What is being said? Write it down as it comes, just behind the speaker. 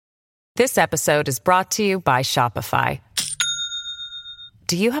This episode is brought to you by Shopify.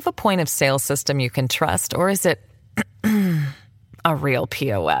 Do you have a point of sale system you can trust, or is it a real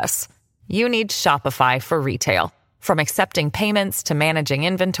POS? You need Shopify for retail. From accepting payments to managing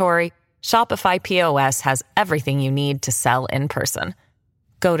inventory, Shopify POS has everything you need to sell in person.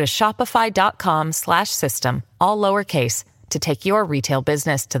 Go to shopify.com/system, all lowercase, to take your retail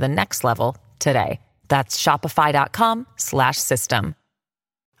business to the next level today. That's shopify.com/system.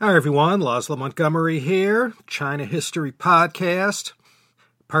 Hi, everyone. Laszlo Montgomery here, China History Podcast,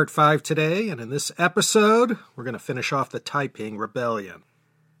 Part 5 today, and in this episode, we're going to finish off the Taiping Rebellion.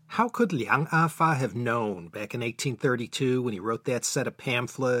 How could Liang Afa have known back in 1832 when he wrote that set of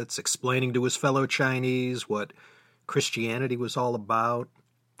pamphlets explaining to his fellow Chinese what Christianity was all about,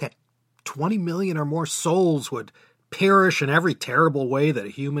 that 20 million or more souls would perish in every terrible way that a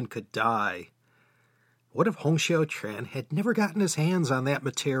human could die? What if Hong Xiuquan had never gotten his hands on that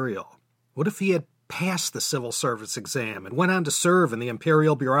material? What if he had passed the civil service exam and went on to serve in the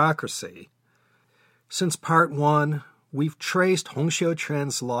imperial bureaucracy? Since Part 1, we've traced Hong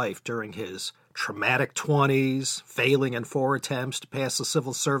Xiuquan's life during his traumatic 20s, failing in 4 attempts to pass the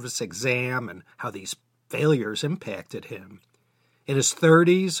civil service exam, and how these failures impacted him. In his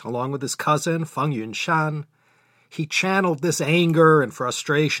 30s, along with his cousin Feng Yunshan, he channeled this anger and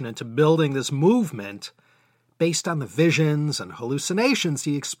frustration into building this movement based on the visions and hallucinations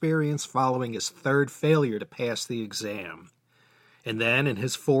he experienced following his 3rd failure to pass the exam. And then, in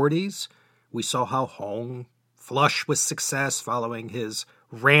his 40s, we saw how Hong, flush with success following his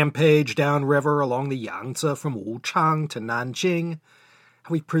rampage downriver along the Yangtze from Wuchang to Nanjing,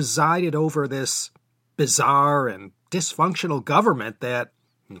 how he presided over this bizarre and dysfunctional government that,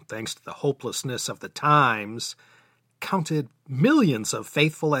 thanks to the hopelessness of the times, counted millions of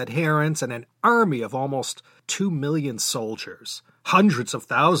faithful adherents and an army of almost 2 million soldiers, hundreds of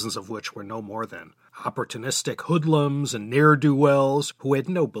thousands of which were no more than opportunistic hoodlums and ne'er-do-wells who had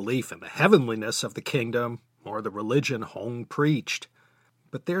no belief in the heavenliness of the kingdom or the religion Hong preached.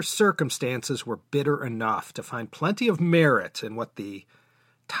 But their circumstances were bitter enough to find plenty of merit in what the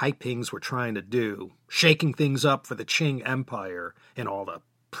Taipings were trying to do, shaking things up for the Qing Empire in all the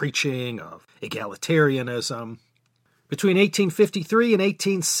preaching of egalitarianism. Between 1853 and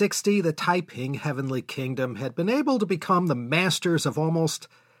 1860, the Taiping Heavenly Kingdom had been able to become the masters of almost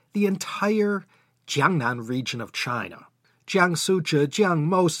the entire Jiangnan region of China. Jiangsu, Zhejiang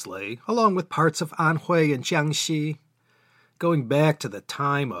mostly, along with parts of Anhui and Jiangxi. Going back to the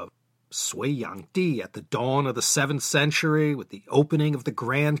time of Sui Yangdi at the dawn of the 7th century with the opening of the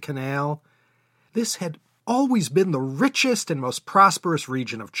Grand Canal, this had always been the richest and most prosperous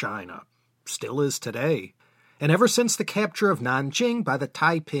region of China. Still is today. And ever since the capture of Nanjing by the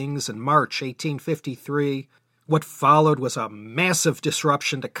Taipings in March 1853, what followed was a massive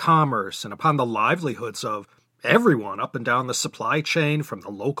disruption to commerce and upon the livelihoods of everyone up and down the supply chain, from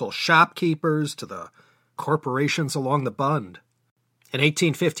the local shopkeepers to the corporations along the Bund. In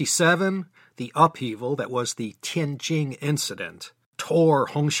 1857, the upheaval that was the Tianjin incident tore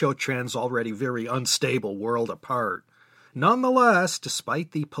Hong Xiuquan's already very unstable world apart. Nonetheless,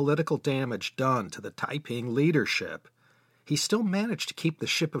 despite the political damage done to the Taiping leadership, he still managed to keep the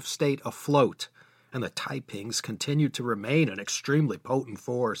ship of state afloat, and the Taipings continued to remain an extremely potent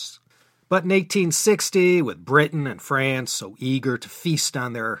force. But in 1860, with Britain and France so eager to feast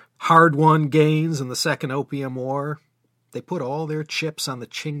on their hard-won gains in the Second Opium War, they put all their chips on the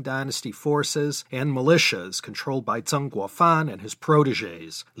Qing dynasty forces and militias controlled by Zheng Guofan and his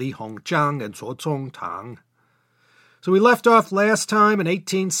protégés, Li Hongzhang and Zuo Zongtang. So we left off last time in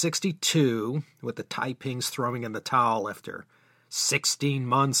 1862 with the Taipings throwing in the towel after 16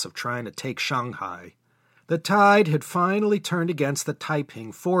 months of trying to take Shanghai. The tide had finally turned against the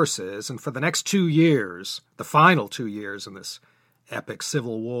Taiping forces, and for the next 2 years, the final 2 years in this epic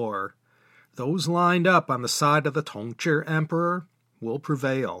civil war, those lined up on the side of the Tongzhi Emperor will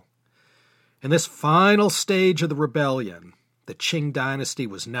prevail. In this final stage of the rebellion, the Qing dynasty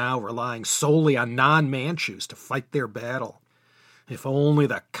was now relying solely on non-Manchus to fight their battle. If only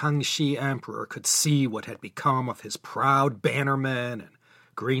the Kangxi Emperor could see what had become of his proud bannermen and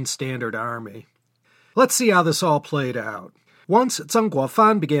Green Standard Army. Let's see how this all played out. Once Zheng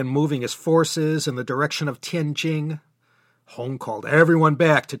Guofan began moving his forces in the direction of Tianjin, Hong called everyone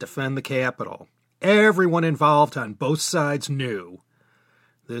back to defend the capital. Everyone involved on both sides knew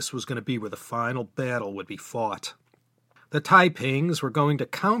this was going to be where the final battle would be fought. The Taipings were going to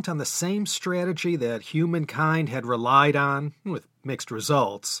count on the same strategy that humankind had relied on, with mixed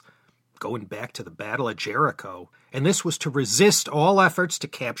results, going back to the Battle of Jericho, and this was to resist all efforts to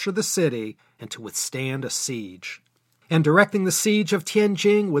capture the city and to withstand a siege. and directing the siege of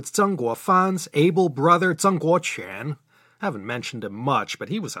Tianjin with Zheng Guofan's able brother Zheng Guoquan. I haven't mentioned him much, but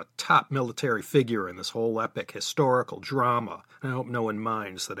he was a top military figure in this whole epic historical drama. I hope no one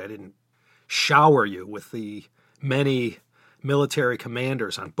minds that I didn't shower you with the many military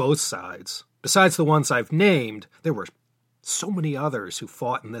commanders on both sides. Besides the ones I've named, there were so many others who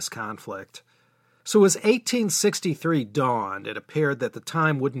fought in this conflict. So as 1863 dawned, it appeared that the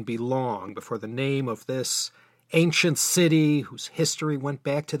time wouldn't be long before the name of this ancient city, whose history went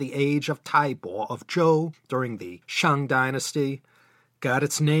back to the age of Taiping of Zhou during the Shang dynasty, got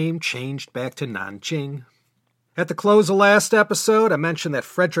its name changed back to Nanjing. At the close of last episode, I mentioned that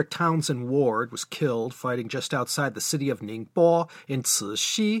Frederick Townsend Ward was killed fighting just outside the city of Ningbo in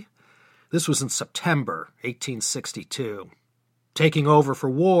Cixi. This was in September 1862. Taking over for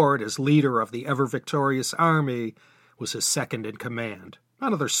Ward as leader of the ever-victorious army was his second-in-command,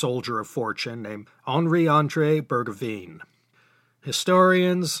 another soldier of fortune named Henri-André Bergevin.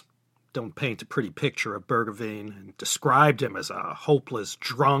 Historians don't paint a pretty picture of Bergevin and described him as a hopeless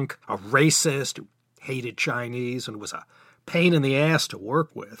drunk, a racist who hated Chinese and was a pain in the ass to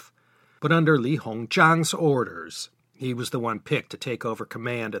work with. But under Li Hongzhang's orders, he was the one picked to take over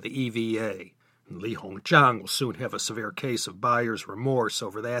command of the EVA. And Li Hongzhang will soon have a severe case of buyer's remorse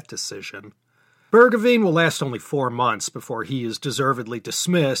over that decision. Bergevin will last only 4 months before he is deservedly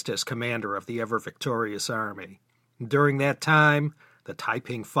dismissed as commander of the ever-victorious army. During that time, the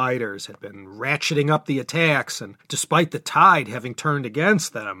Taiping fighters had been ratcheting up the attacks, and despite the tide having turned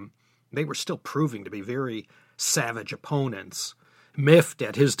against them, they were still proving to be very savage opponents. Miffed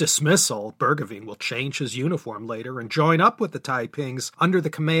at his dismissal, Bergevin will change his uniform later and join up with the Taipings under the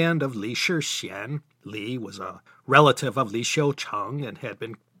command of Li Shixian. Li was a relative of Li Xiucheng and had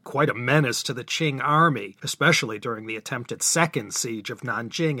been quite a menace to the Qing army, especially during the attempted second siege of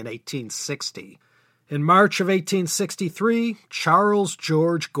Nanjing in 1860. In March of 1863, Charles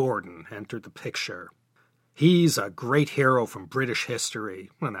George Gordon entered the picture. He's a great hero from British history.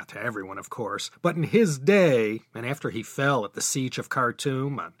 Well, not to everyone, of course, but in his day, and after he fell at the Siege of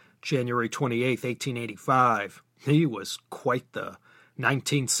Khartoum on January 28, 1885, he was quite the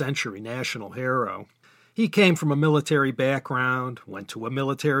 19th century national hero. He came from a military background, went to a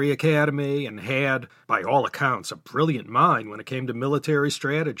military academy, and had, by all accounts, a brilliant mind when it came to military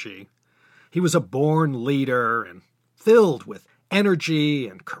strategy. He was a born leader and filled with energy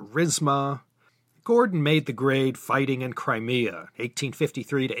and charisma. Gordon made the grade fighting in Crimea,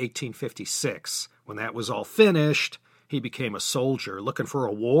 1853 to 1856. When that was all finished, he became a soldier looking for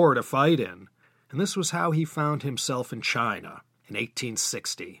a war to fight in. And this was how he found himself in China in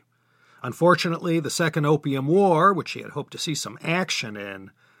 1860. Unfortunately, the Second Opium War, which he had hoped to see some action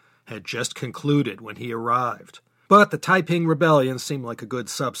in, had just concluded when he arrived. But the Taiping Rebellion seemed like a good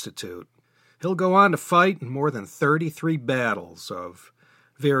substitute. He'll go on to fight in more than 33 battles of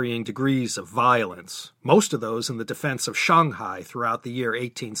varying degrees of violence, most of those in the defense of Shanghai throughout the year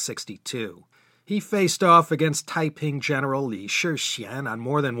 1862. He faced off against Taiping General Li Shixian on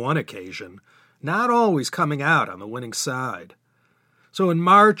more than one occasion, not always coming out on the winning side. So in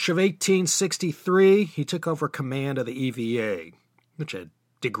March of 1863, he took over command of the EVA, which had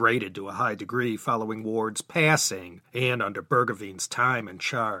degraded to a high degree following Ward's passing and under Bergevin's time in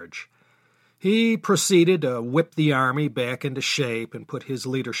charge. He proceeded to whip the army back into shape and put his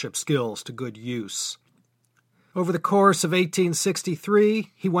leadership skills to good use. Over the course of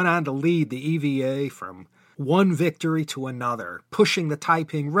 1863, he went on to lead the EVA from one victory to another, pushing the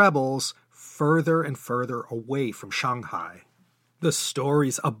Taiping rebels further and further away from Shanghai. The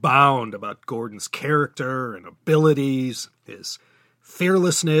stories abound about Gordon's character and abilities, his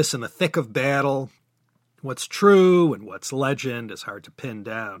fearlessness in the thick of battle. What's true and what's legend is hard to pin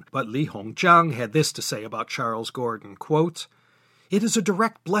down, but Li Hongzhang had this to say about Charles Gordon, quote, "It is a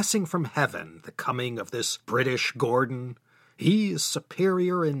direct blessing from heaven, the coming of this British Gordon. He is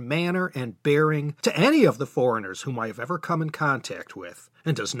superior in manner and bearing to any of the foreigners whom I have ever come in contact with,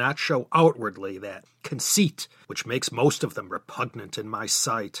 and does not show outwardly that conceit which makes most of them repugnant in my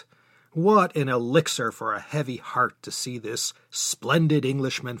sight. What an elixir for a heavy heart to see this splendid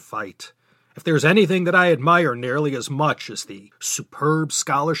Englishman fight! If there's anything that I admire nearly as much as the superb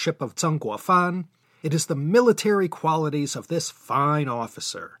scholarship of Zheng Guofan, it is the military qualities of this fine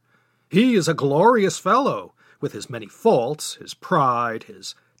officer. He is a glorious fellow, with his many faults, his pride,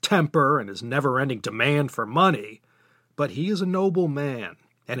 his temper, and his never-ending demand for money, but he is a noble man,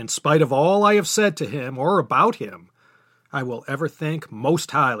 and in spite of all I have said to him or about him, I will ever think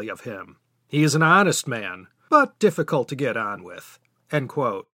most highly of him. He is an honest man, but difficult to get on with." End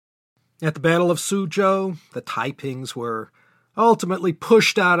quote. At the Battle of Suzhou, the Taipings were ultimately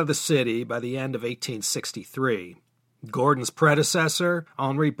pushed out of the city by the end of 1863. Gordon's predecessor,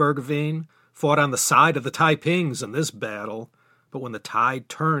 Henri Burgoyne, fought on the side of the Taipings in this battle, but when the tide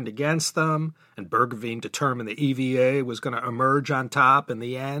turned against them and Burgoyne determined the EVA was going to emerge on top in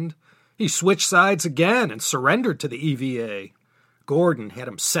the end, he switched sides again and surrendered to the EVA. Gordon had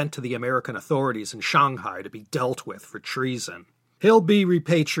him sent to the American authorities in Shanghai to be dealt with for treason. He'll be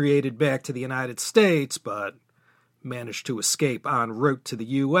repatriated back to the United States, but managed to escape en route to the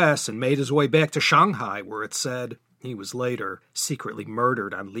U.S. and made his way back to Shanghai, where it said he was later secretly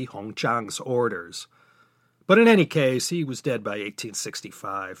murdered on Li Hongzhang's orders. But in any case, he was dead by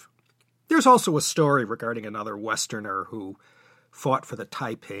 1865. There's also a story regarding another Westerner who fought for the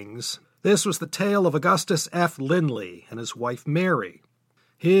Taipings. This was the tale of Augustus F. Lindley and his wife Mary.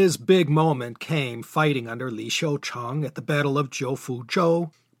 His big moment came fighting under Li Xiucheng at the Battle of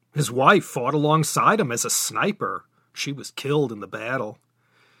Jiufuzhou. His wife fought alongside him as a sniper. She was killed in the battle.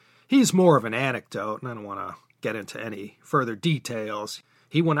 He's more of an anecdote, and I don't want to get into any further details.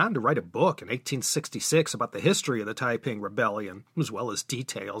 He went on to write a book in 1866 about the history of the Taiping Rebellion, as well as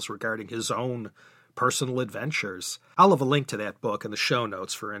details regarding his own personal adventures. I'll have a link to that book in the show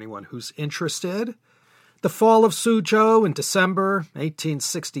notes for anyone who's interested. The fall of Suzhou in December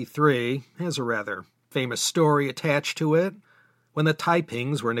 1863 has a rather famous story attached to it. When the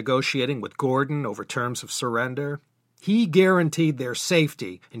Taipings were negotiating with Gordon over terms of surrender, he guaranteed their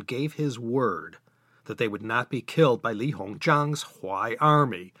safety and gave his word that they would not be killed by Li Hongzhang's Huai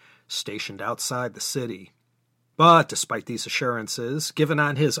army stationed outside the city. But despite these assurances, given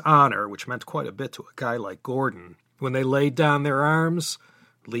on his honor, which meant quite a bit to a guy like Gordon, when they laid down their arms,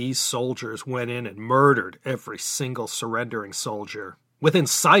 Li's soldiers went in and murdered every single surrendering soldier within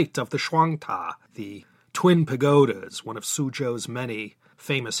sight of the Shuangta, the Twin Pagodas, one of Suzhou's many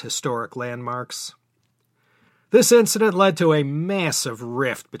famous historic landmarks. This incident led to a massive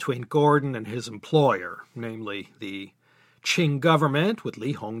rift between Gordon and his employer, namely the Qing government with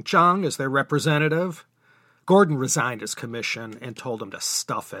Li Hongzhang as their representative. Gordon resigned his commission and told him to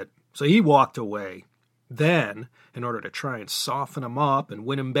stuff it, so he walked away. Then, in order to try and soften him up and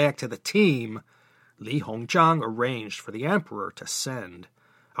win him back to the team, Li Hongzhang arranged for the emperor to send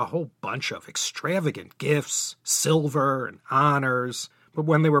a whole bunch of extravagant gifts, silver and honors, but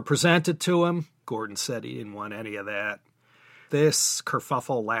when they were presented to him, Gordon said he didn't want any of that. This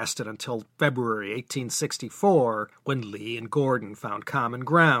kerfuffle lasted until February 1864, when Li and Gordon found common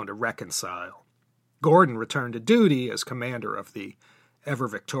ground to reconcile. Gordon returned to duty as commander of the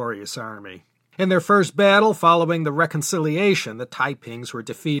ever-victorious army. In their first battle following the reconciliation, the Taipings were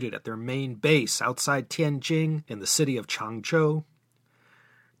defeated at their main base outside Tianjin in the city of Changzhou.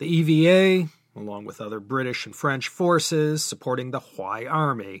 The EVA, along with other British and French forces supporting the Huai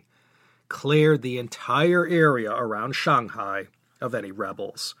army, cleared the entire area around Shanghai of any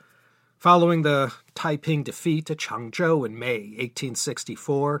rebels. Following the Taiping defeat at Changzhou in May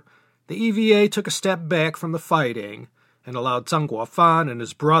 1864, the EVA took a step back from the fighting and allowed Zhang Guofan and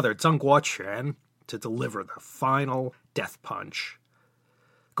his brother Zhang Guoquan to deliver the final death punch.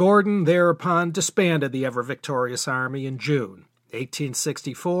 Gordon thereupon disbanded the ever-victorious army in June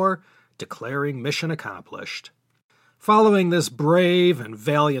 1864, declaring mission accomplished. Following this brave and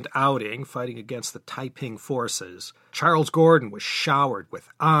valiant outing fighting against the Taiping forces, Charles Gordon was showered with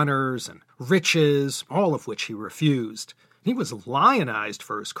honors and riches, all of which he refused. He was lionized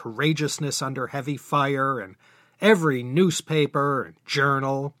for his courageousness under heavy fire, and every newspaper and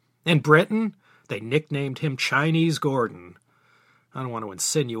journal. In Britain, they nicknamed him Chinese Gordon. I don't want to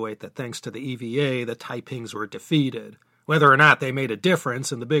insinuate that thanks to the EVA, the Taipings were defeated. Whether or not they made a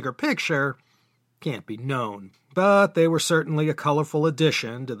difference in the bigger picture can't be known, but they were certainly a colorful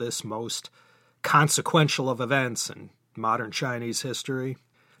addition to this most consequential of events in modern Chinese history.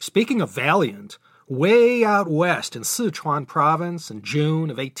 Speaking of valiant, way out west in Sichuan province in June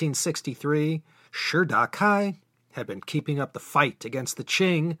of 1863, Shi Dakai had been keeping up the fight against the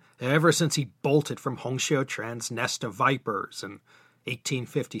Qing ever since he bolted from Hong Xiuquan's nest of vipers in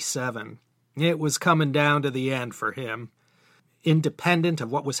 1857. It was coming down to the end for him. Independent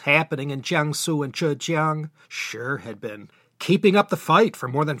of what was happening in Jiangsu and Zhejiang, Shi had been keeping up the fight for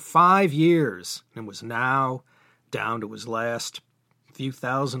more than 5 years and was now down to his last few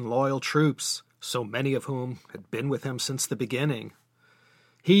thousand loyal troops, so many of whom had been with him since the beginning.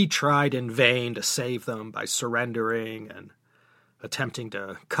 He tried in vain to save them by surrendering and attempting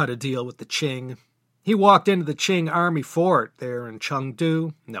to cut a deal with the Qing. He walked into the Qing army fort there in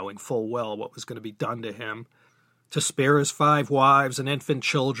Chengdu, knowing full well what was going to be done to him. To spare his 5 wives and infant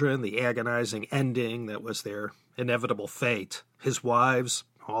children the agonizing ending that was their inevitable fate, his wives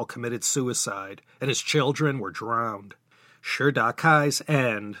all committed suicide, and his children were drowned. Kai's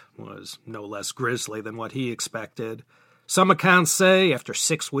end was no less grisly than what he expected. Some accounts say after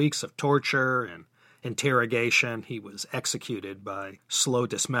 6 weeks of torture and interrogation, he was executed by slow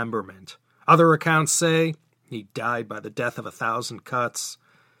dismemberment. Other accounts say he died by the death of 1,000 cuts.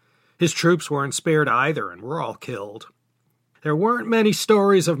 His troops weren't spared either and were all killed. There weren't many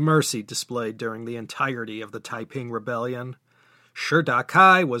stories of mercy displayed during the entirety of the Taiping Rebellion.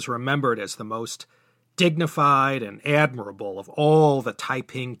 Kai was remembered as the most dignified and admirable of all the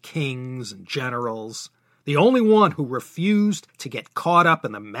Taiping kings and generals, the only one who refused to get caught up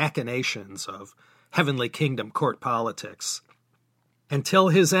in the machinations of Heavenly Kingdom court politics. Until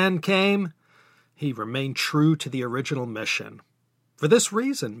his end came, he remained true to the original mission. For this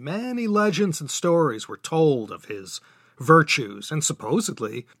reason, many legends and stories were told of his virtues, and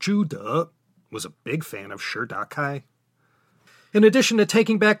supposedly Zhu De was a big fan of Kai. In addition to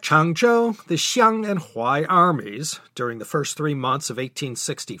taking back Changzhou, the Xiang and Huai armies, during the first 3 months of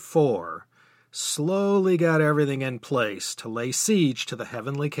 1864, slowly got everything in place to lay siege to the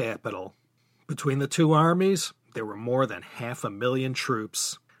heavenly capital. Between the two armies, there were more than 500,000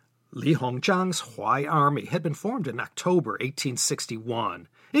 troops. Li Hongzhang's Huai army had been formed in October 1861.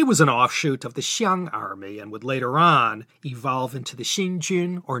 It was an offshoot of the Xiang army and would later on evolve into the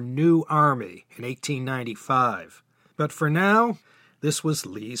Xinjun, or New Army, in 1895. But for now, this was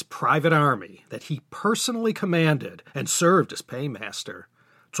Li's private army that he personally commanded and served as paymaster.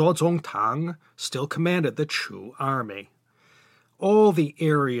 Zhuo Zongtang still commanded the Chu army. All the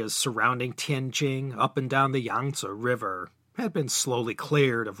areas surrounding Tianjin, up and down the Yangtze River, had been slowly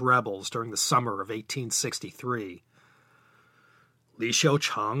cleared of rebels during the summer of 1863. Li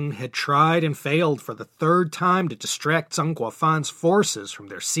Xiucheng had tried and failed for the third time to distract Zheng Guofan's forces from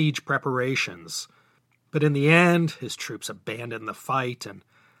their siege preparations. But in the end, his troops abandoned the fight and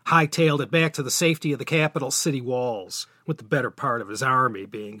hightailed it back to the safety of the capital's city walls, with the better part of his army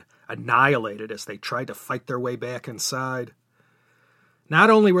being annihilated as they tried to fight their way back inside. Not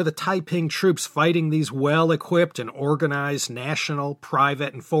only were the Taiping troops fighting these well-equipped and organized national,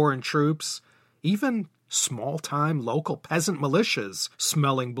 private, and foreign troops, even small-time local peasant militias,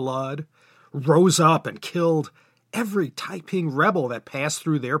 smelling blood, rose up and killed every Taiping rebel that passed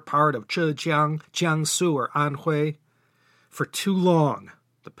through their part of Zhejiang, Jiangsu, or Anhui. For too long,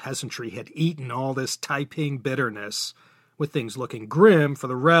 the peasantry had eaten all this Taiping bitterness. With things looking grim for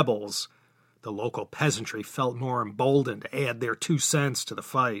the rebels, the local peasantry felt more emboldened to add their 2 cents to the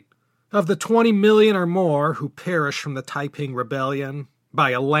fight. Of the 20 million or more who perished from the Taiping Rebellion,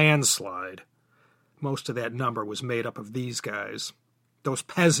 by a landslide, most of that number was made up of these guys, those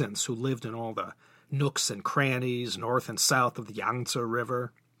peasants who lived in all the nooks and crannies north and south of the Yangtze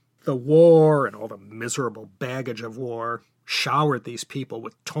River. The war and all the miserable baggage of war showered these people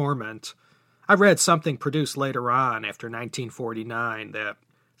with torment. I read something produced later on, after 1949, that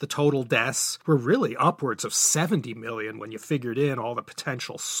the total deaths were really upwards of 70 million when you figured in all the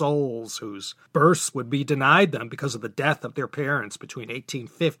potential souls whose births would be denied them because of the death of their parents between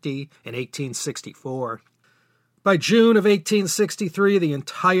 1850 and 1864. By June of 1863, the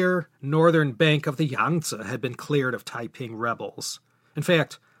entire northern bank of the Yangtze had been cleared of Taiping rebels. In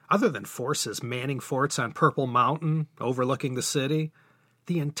fact, other than forces manning forts on Purple Mountain overlooking the city,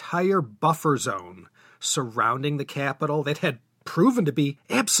 the entire buffer zone surrounding the capital that had proven to be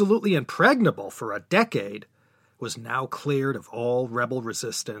absolutely impregnable for a decade was now cleared of all rebel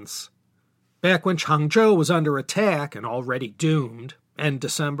resistance. Back when Changzhou was under attack and already doomed, end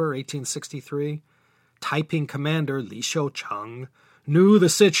December 1863, Taiping commander Li Xiucheng knew the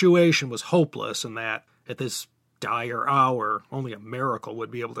situation was hopeless and that, at this dire hour, only a miracle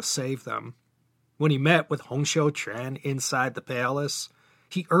would be able to save them. When he met with Hong Xiuquan inside the palace,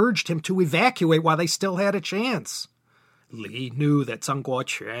 he urged him to evacuate while they still had a chance. Li knew that Zheng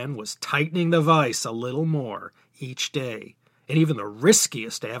Guoquan was tightening the vice a little more each day, and even the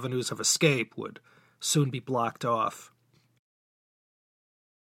riskiest avenues of escape would soon be blocked off.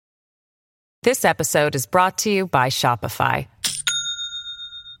 This episode is brought to you by Shopify.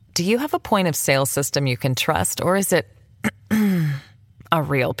 Do you have a point of sale system you can trust, or is it a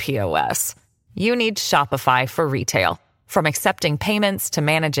real POS? You need Shopify for retail. From accepting payments to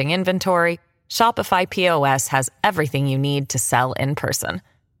managing inventory, Shopify POS has everything you need to sell in person.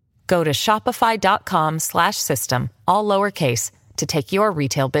 Go to shopify.com/system, all lowercase, to take your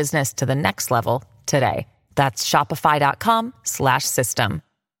retail business to the next level today. That's shopify.com/system.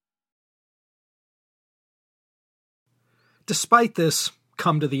 Despite this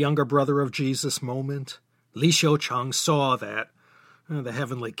come to the younger brother of Jesus moment, Li Xiucheng saw that the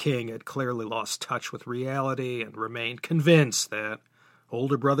heavenly king had clearly lost touch with reality and remained convinced that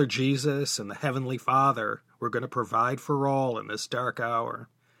older brother Jesus and the heavenly Father were going to provide for all in this dark hour.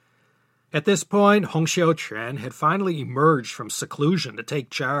 At this point, Hong Xiuquan had finally emerged from seclusion to take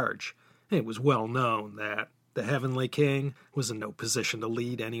charge. It was well known that the Heavenly King was in no position to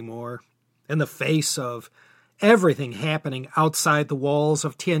lead anymore. In the face of everything happening outside the walls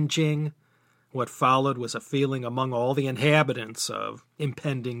of Tianjin, what followed was a feeling among all the inhabitants of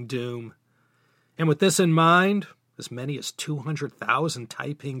impending doom. And with this in mind, as many as 200,000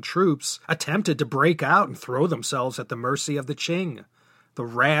 Taiping troops attempted to break out and throw themselves at the mercy of the Qing. The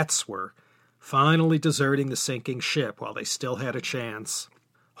rats were finally deserting the sinking ship while they still had a chance.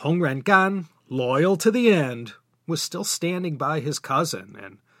 Hong Rengan, loyal to the end, was still standing by his cousin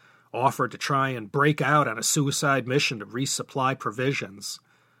and offered to try and break out on a suicide mission to resupply provisions.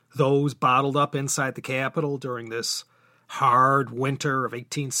 Those bottled up inside the capital during this hard winter of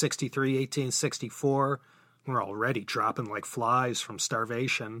 1863-1864 were already dropping like flies from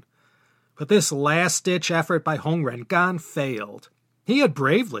starvation. But this last-ditch effort by Hong Rengan failed. He had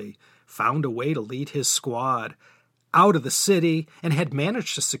bravely found a way to lead his squad out of the city and had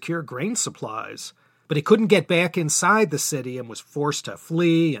managed to secure grain supplies. But he couldn't get back inside the city and was forced to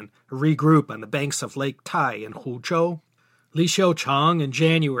flee and regroup on the banks of Lake Tai in Huzhou. Li Xiucheng in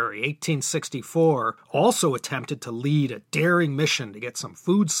January 1864 also attempted to lead a daring mission to get some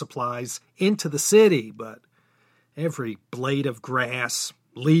food supplies into the city, but every blade of grass,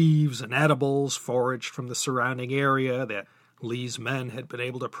 leaves, and edibles foraged from the surrounding area that Li's men had been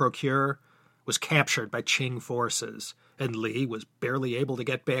able to procure was captured by Qing forces, and Li was barely able to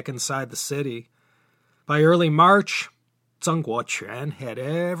get back inside the city. By early March, Zheng Guoquan had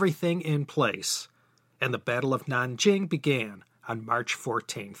everything in place, and the Battle of Nanjing began on March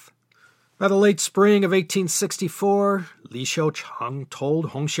 14th. By the late spring of 1864, Li Xiucheng told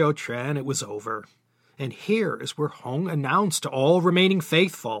Hong Xiuquan it was over. And here is where Hong announced to all remaining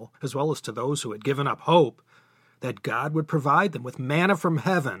faithful, as well as to those who had given up hope, that God would provide them with manna from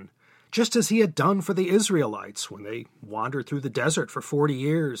heaven, just as he had done for the Israelites when they wandered through the desert for 40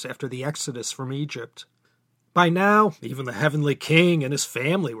 years after the exodus from Egypt. By now, even the Heavenly King and his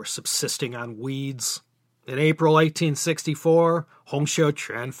family were subsisting on weeds. In April 1864, Hong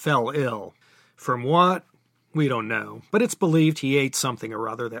Xiuquan fell ill. From what? We don't know, but it's believed he ate something or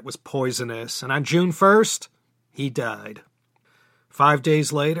other that was poisonous, and on June 1st, he died. 5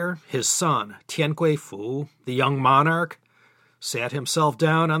 days later, his son, Tian Guifu, the young monarch, sat himself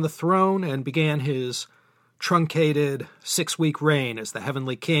down on the throne and began his truncated 6-week reign as the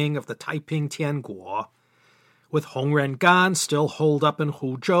Heavenly King of the Taiping Tianguo. With Hong Rengan still holed up in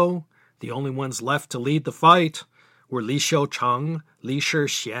Huzhou, the only ones left to lead the fight were Li Xiucheng, Li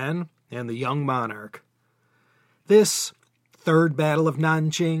Shixian, and the young monarch. This Third Battle of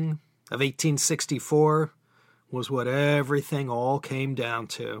Nanjing of 1864 was what everything all came down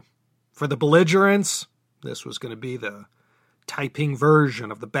to. For the belligerents, this was going to be the Taiping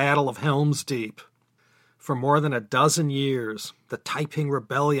version of the Battle of Helm's Deep. For more than a dozen years, the Taiping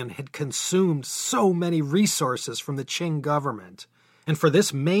Rebellion had consumed so many resources from the Qing government, and for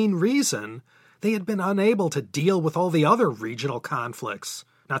this main reason, they had been unable to deal with all the other regional conflicts,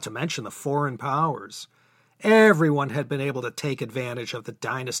 not to mention the foreign powers. Everyone had been able to take advantage of the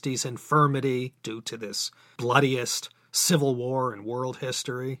dynasty's infirmity due to this bloodiest civil war in world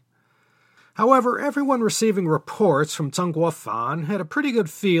history. However, everyone receiving reports from Zheng Guofan had a pretty good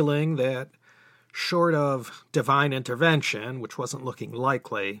feeling that, short of divine intervention, which wasn't looking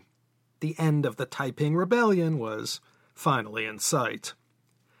likely, the end of the Taiping Rebellion was finally in sight.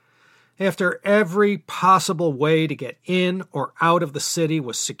 After every possible way to get in or out of the city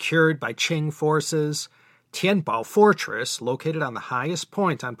was secured by Qing forces, Tianbao Fortress, located on the highest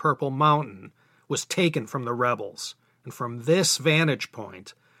point on Purple Mountain, was taken from the rebels, and from this vantage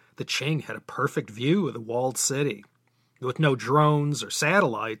point, the Qing had a perfect view of the walled city. With no drones or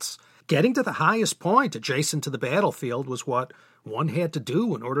satellites, getting to the highest point adjacent to the battlefield was what one had to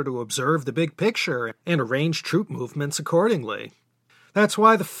do in order to observe the big picture and arrange troop movements accordingly. That's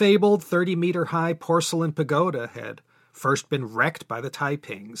why the fabled 30-meter-high porcelain pagoda had first been wrecked by the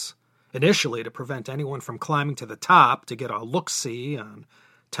Taipings, initially to prevent anyone from climbing to the top to get a look-see on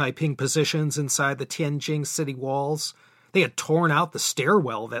Taiping positions inside the Tianjin city walls. They had torn out the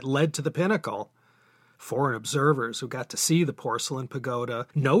stairwell that led to the pinnacle. Foreign observers who got to see the porcelain pagoda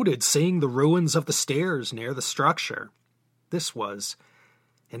noted seeing the ruins of the stairs near the structure. This was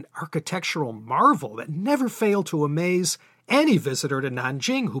an architectural marvel that never failed to amaze any visitor to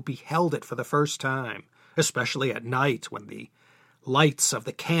Nanjing who beheld it for the first time, especially at night when the lights of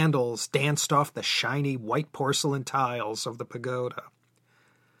the candles danced off the shiny white porcelain tiles of the pagoda.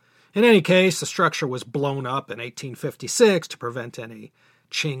 In any case, the structure was blown up in 1856 to prevent any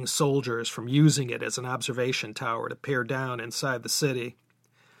Qing soldiers from using it as an observation tower to peer down inside the city.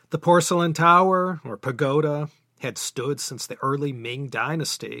 The porcelain tower, or pagoda, had stood since the early Ming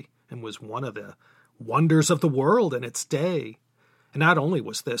dynasty and was one of the wonders of the world in its day. And not only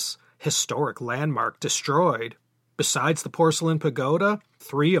was this historic landmark destroyed, besides the porcelain pagoda,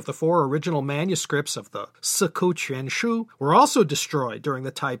 3 of the 4 original manuscripts of the Siku Quanshu were also destroyed during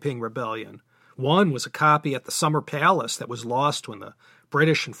the Taiping Rebellion. One was a copy at the Summer Palace that was lost when the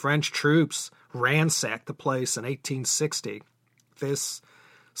British and French troops ransacked the place in 1860. This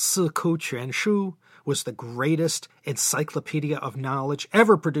Siku Quanshu was the greatest encyclopedia of knowledge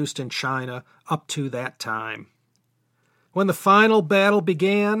ever produced in China up to that time. When the final battle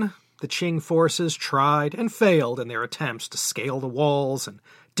began, the Qing forces tried and failed in their attempts to scale the walls and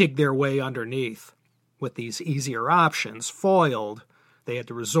dig their way underneath. With these easier options foiled, they had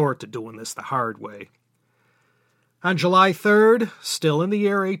to resort to doing this the hard way. On July 3rd, still in the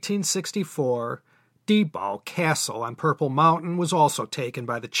year 1864, Dibao Castle on Purple Mountain was also taken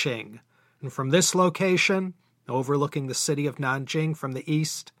by the Qing, and from this location, overlooking the city of Nanjing from the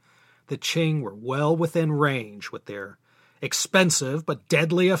east, the Qing were well within range with their expensive but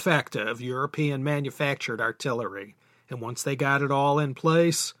deadly effective European-manufactured artillery, and once they got it all in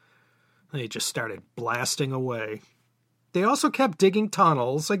place, they just started blasting away. They also kept digging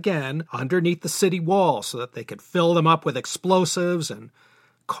tunnels, again, underneath the city wall so that they could fill them up with explosives and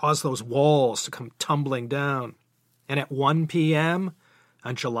cause those walls to come tumbling down. And at 1 p.m.,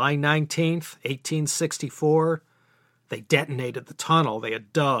 on July 19th, 1864, they detonated the tunnel they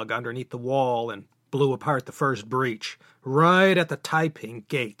had dug underneath the wall and blew apart the first breach, right at the Taiping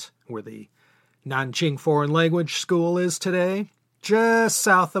Gate, where the Nanjing Foreign Language School is today, just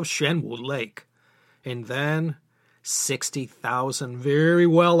south of Shenwu Lake. And then 60,000 very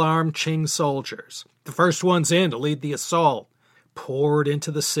well-armed Qing soldiers, the first ones in to lead the assault, poured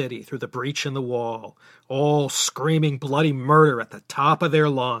into the city through the breach in the wall, all screaming bloody murder at the top of their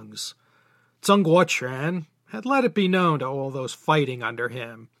lungs. Zheng Guoquan had let it be known to all those fighting under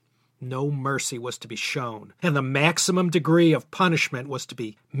him. No mercy was to be shown, and the maximum degree of punishment was to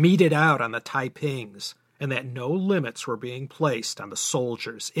be meted out on the Taipings, and that no limits were being placed on the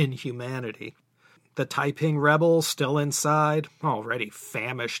soldiers' inhumanity. The Taiping rebels, still inside, already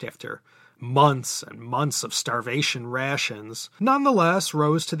famished after months and months of starvation rations, nonetheless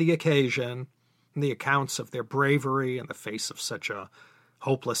rose to the occasion. The accounts of their bravery in the face of such a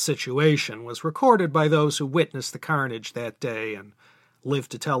hopeless situation was recorded by those who witnessed the carnage that day and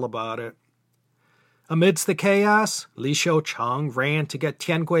lived to tell about it. Amidst the chaos, Li Xiucheng ran to get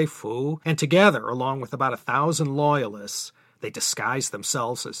Tian Guifu, and together, along with about 1,000 loyalists, they disguised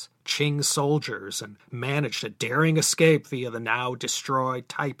themselves as Qing soldiers and managed a daring escape via the now destroyed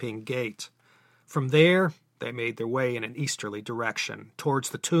Taiping Gate. From there, they made their way in an easterly direction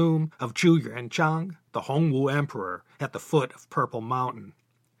towards the tomb of Zhu Yuanzhang, the Hongwu Emperor, at the foot of Purple Mountain.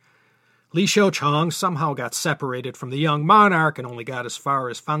 Li Xiucheng somehow got separated from the young monarch and only got as far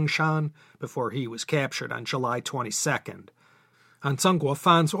as Fangshan before he was captured on July 22nd. On Zheng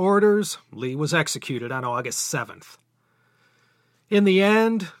Guofan's orders, Li was executed on August 7th. In the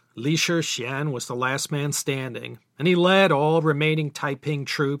end, Li Shixian was the last man standing, and he led all remaining Taiping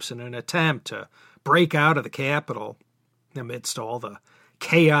troops in an attempt to break out of the capital. Amidst all the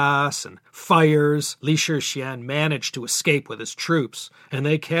chaos and fires, Li Shixian managed to escape with his troops, and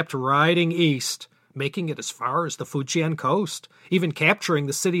they kept riding east, making it as far as the Fujian coast, even capturing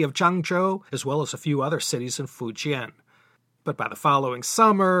the city of Zhangzhou as well as a few other cities in Fujian. But by the following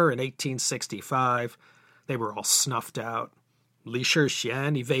summer, in 1865, they were all snuffed out. Li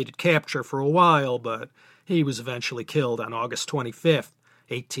Shixian evaded capture for a while, but he was eventually killed on August 25th,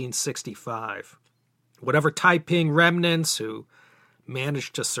 1865. Whatever Taiping remnants who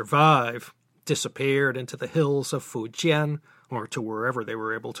managed to survive disappeared into the hills of Fujian or to wherever they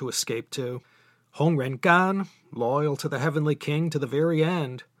were able to escape to. Hong Rengan, loyal to the Heavenly King to the very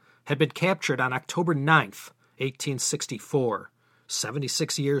end, had been captured on October 9th, 1864,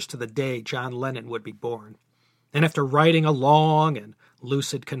 76 years to the day John Lennon would be born. And after writing a long and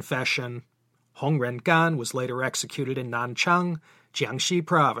lucid confession, Hong Rengan was later executed in Nanchang, Jiangxi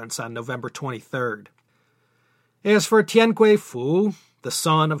province on November 23rd. As for Tian Guifu, the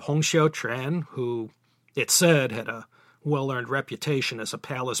son of Hong Xiuquan, who, it said, had a well-earned reputation as a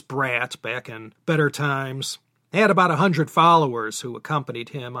palace brat back in better times, had about 100 followers who accompanied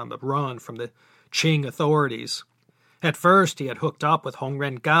him on the run from the Qing authorities. At first, he had hooked up with Hong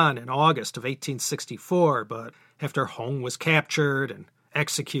Rengan in August of 1864, but after Hong was captured and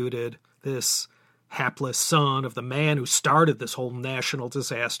executed, this hapless son of the man who started this whole national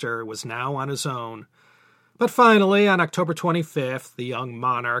disaster was now on his own. But finally, on October 25th, the young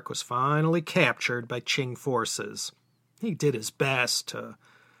monarch was finally captured by Qing forces. He did his best to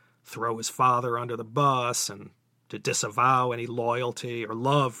throw his father under the bus and to disavow any loyalty or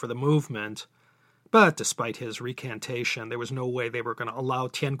love for the movement. But despite his recantation, there was no way they were going to allow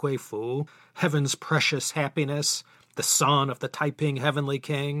Tian Guifu, heaven's precious happiness, the son of the Taiping heavenly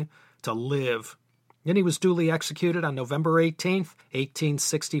king, to live. And he was duly executed on November 18th,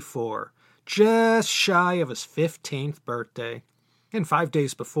 1864, just shy of his 15th birthday, and 5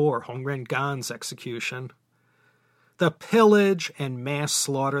 days before Hong Rengan's execution. The pillage and mass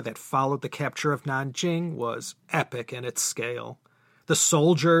slaughter that followed the capture of Nanjing was epic in its scale. The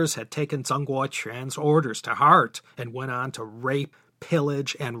soldiers had taken Zheng Guoquan's orders to heart and went on to rape,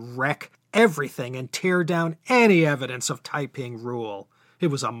 pillage, and wreck everything and tear down any evidence of Taiping rule. It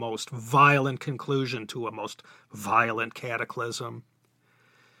was a most violent conclusion to a most violent cataclysm.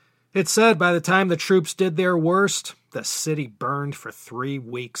 It's said by the time the troops did their worst, the city burned for 3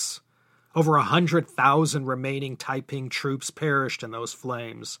 weeks. Over 100,000 remaining Taiping troops perished in those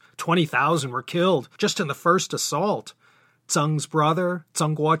flames. 20,000 were killed just in the first assault. Zheng's brother,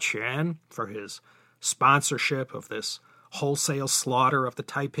 Zheng Guoquan, for his sponsorship of this wholesale slaughter of the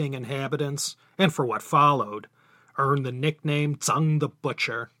Taiping inhabitants, and for what followed, earned the nickname Zheng the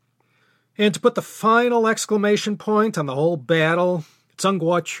Butcher. And to put the final exclamation point on the whole battle, Zheng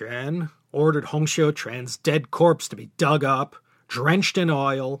Guoquan ordered Hong Xiuquan's dead corpse to be dug up, drenched in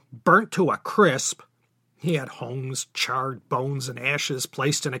oil, burnt to a crisp. He had Hong's charred bones and ashes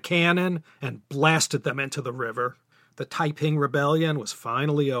placed in a cannon and blasted them into the river. The Taiping rebellion was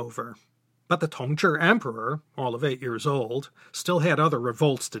finally over. But the Tongzhi Emperor, all of 8 years old, still had other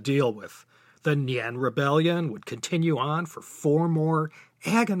revolts to deal with. The Nian Rebellion would continue on for 4 more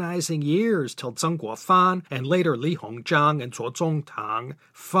agonizing years till Zheng Guofan and later Li Hongzhang and Zuo Zongtang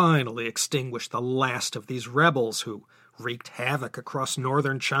finally extinguished the last of these rebels who wreaked havoc across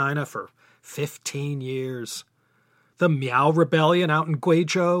northern China for 15 years. The Miao Rebellion out in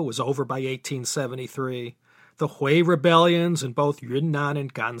Guizhou was over by 1873. The Hui rebellions in both Yunnan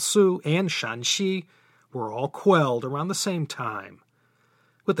and Gansu and Shanxi were all quelled around the same time.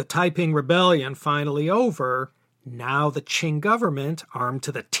 With the Taiping Rebellion finally over, now the Qing government, armed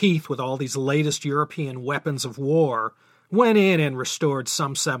to the teeth with all these latest European weapons of war, went in and restored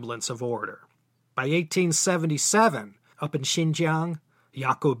some semblance of order. By 1877, up in Xinjiang,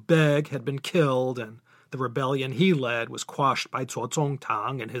 Yaqub Beg had been killed, and the rebellion he led was quashed by Zuo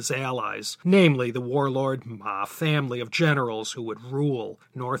Zongtang and his allies, namely the warlord Ma family of generals who would rule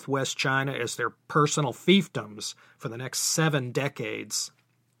northwest China as their personal fiefdoms for the next 7 decades.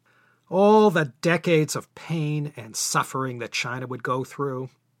 All the decades of pain and suffering that China would go through,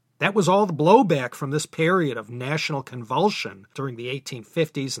 that was all the blowback from this period of national convulsion during the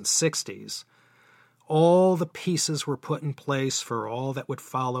 1850s and 60s. All the pieces were put in place for all that would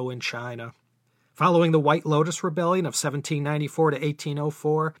follow in China. Following the White Lotus Rebellion of 1794 to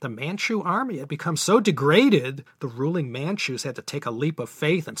 1804, the Manchu army had become so degraded, the ruling Manchus had to take a leap of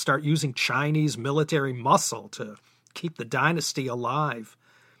faith and start using Chinese military muscle to keep the dynasty alive.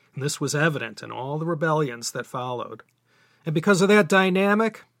 And this was evident in all the rebellions that followed. And because of that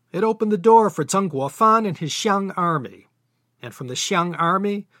dynamic, it opened the door for Zheng Guofan and his Xiang army. And from the Xiang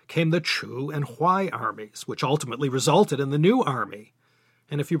army came the Chu and Huai armies, which ultimately resulted in the New Army.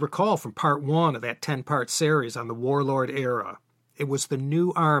 And if you recall from part 1 of that 10-part series on the warlord era, it was the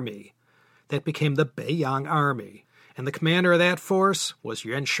New Army that became the Beiyang Army, and the commander of that force was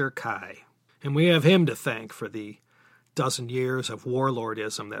Yuan Shikai. And we have him to thank for the dozen years of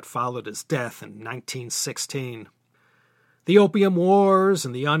warlordism that followed his death in 1916. The Opium Wars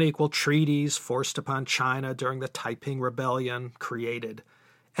and the unequal treaties forced upon China during the Taiping Rebellion created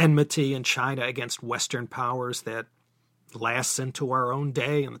enmity in China against Western powers that lasts into our own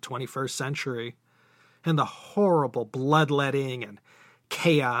day in the 21st century. And the horrible bloodletting and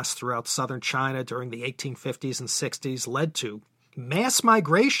chaos throughout southern China during the 1850s and 60s led to mass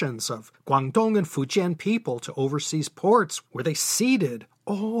migrations of Guangdong and Fujian people to overseas ports where they seeded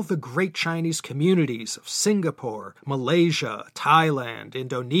all the great Chinese communities of Singapore, Malaysia, Thailand,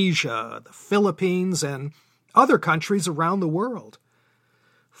 Indonesia, the Philippines, and other countries around the world.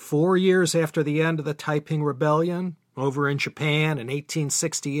 4 years after the end of the Taiping Rebellion, over in Japan in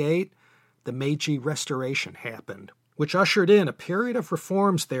 1868, the Meiji Restoration happened, which ushered in a period of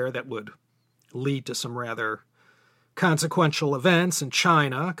reforms there that would lead to some rather consequential events in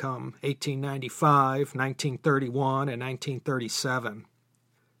China come 1895, 1931, and 1937.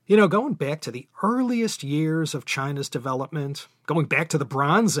 You know, going back to the earliest years of China's development, going back to the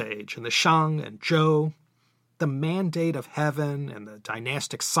Bronze Age and the Shang and Zhou, the mandate of heaven and the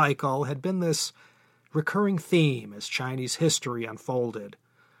dynastic cycle had been this recurring theme as Chinese history unfolded.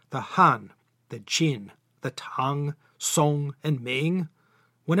 The Han, the Jin, the Tang, Song, and Ming.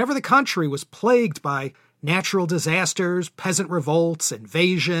 Whenever the country was plagued by natural disasters, peasant revolts,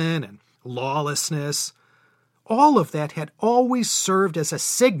 invasion, and lawlessness, all of that had always served as a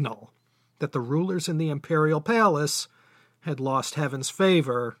signal that the rulers in the imperial palace had lost heaven's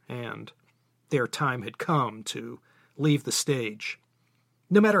favor and their time had come to leave the stage.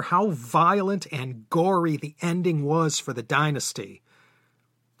 No matter how violent and gory the ending was for the dynasty,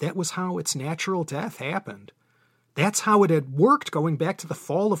 that was how its natural death happened. That's how it had worked going back to the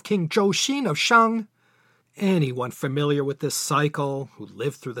fall of King Zhou of Shang. Anyone familiar with this cycle, who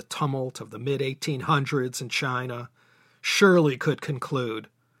lived through the tumult of the mid-1800s in China, surely could conclude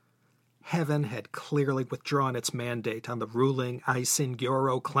heaven had clearly withdrawn its mandate on the ruling Aisin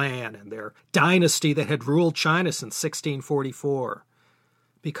Gyoro clan and their dynasty that had ruled China since 1644.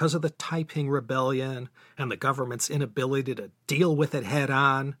 Because of the Taiping rebellion and the government's inability to deal with it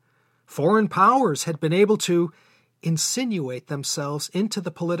head-on, foreign powers had been able to insinuate themselves into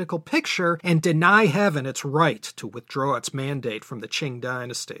the political picture and deny heaven its right to withdraw its mandate from the Qing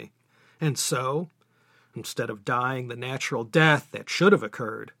dynasty. And so, instead of dying the natural death that should have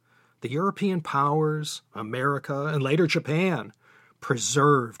occurred, the European powers, America, and later Japan,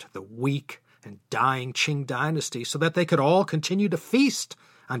 preserved the weak and dying Qing dynasty so that they could all continue to feast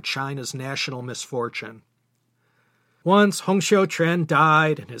on China's national misfortune. Once Hong Xiuquan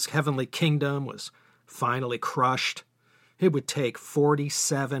died and his heavenly kingdom was finally crushed, it would take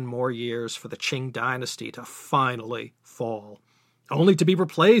 47 more years for the Qing dynasty to finally fall, only to be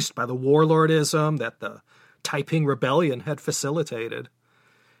replaced by the warlordism that the Taiping rebellion had facilitated.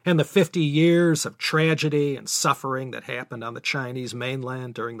 And the 50 years of tragedy and suffering that happened on the Chinese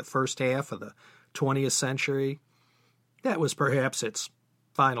mainland during the first half of the 20th century, that was perhaps its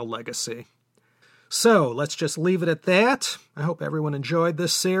final legacy. So, let's just leave it at that. I hope everyone enjoyed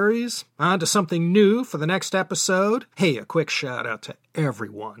this series. On to something new for the next episode. Hey, a quick shout out to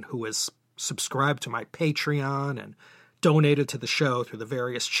everyone who has subscribed to my Patreon and donated to the show through the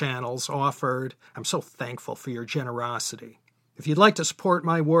various channels offered. I'm so thankful for your generosity. If you'd like to support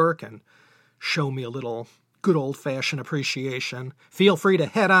my work and show me a little good old-fashioned appreciation, feel free to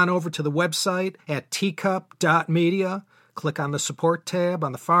head on over to the website at teacup.media, click on the support tab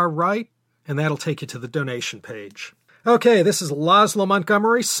on the far right, and that'll take you to the donation page. Okay, this is Laszlo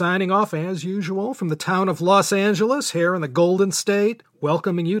Montgomery signing off as usual from the town of Los Angeles here in the Golden State,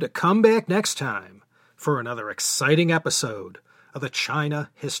 welcoming you to come back next time for another exciting episode of the China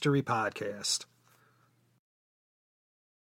History Podcast.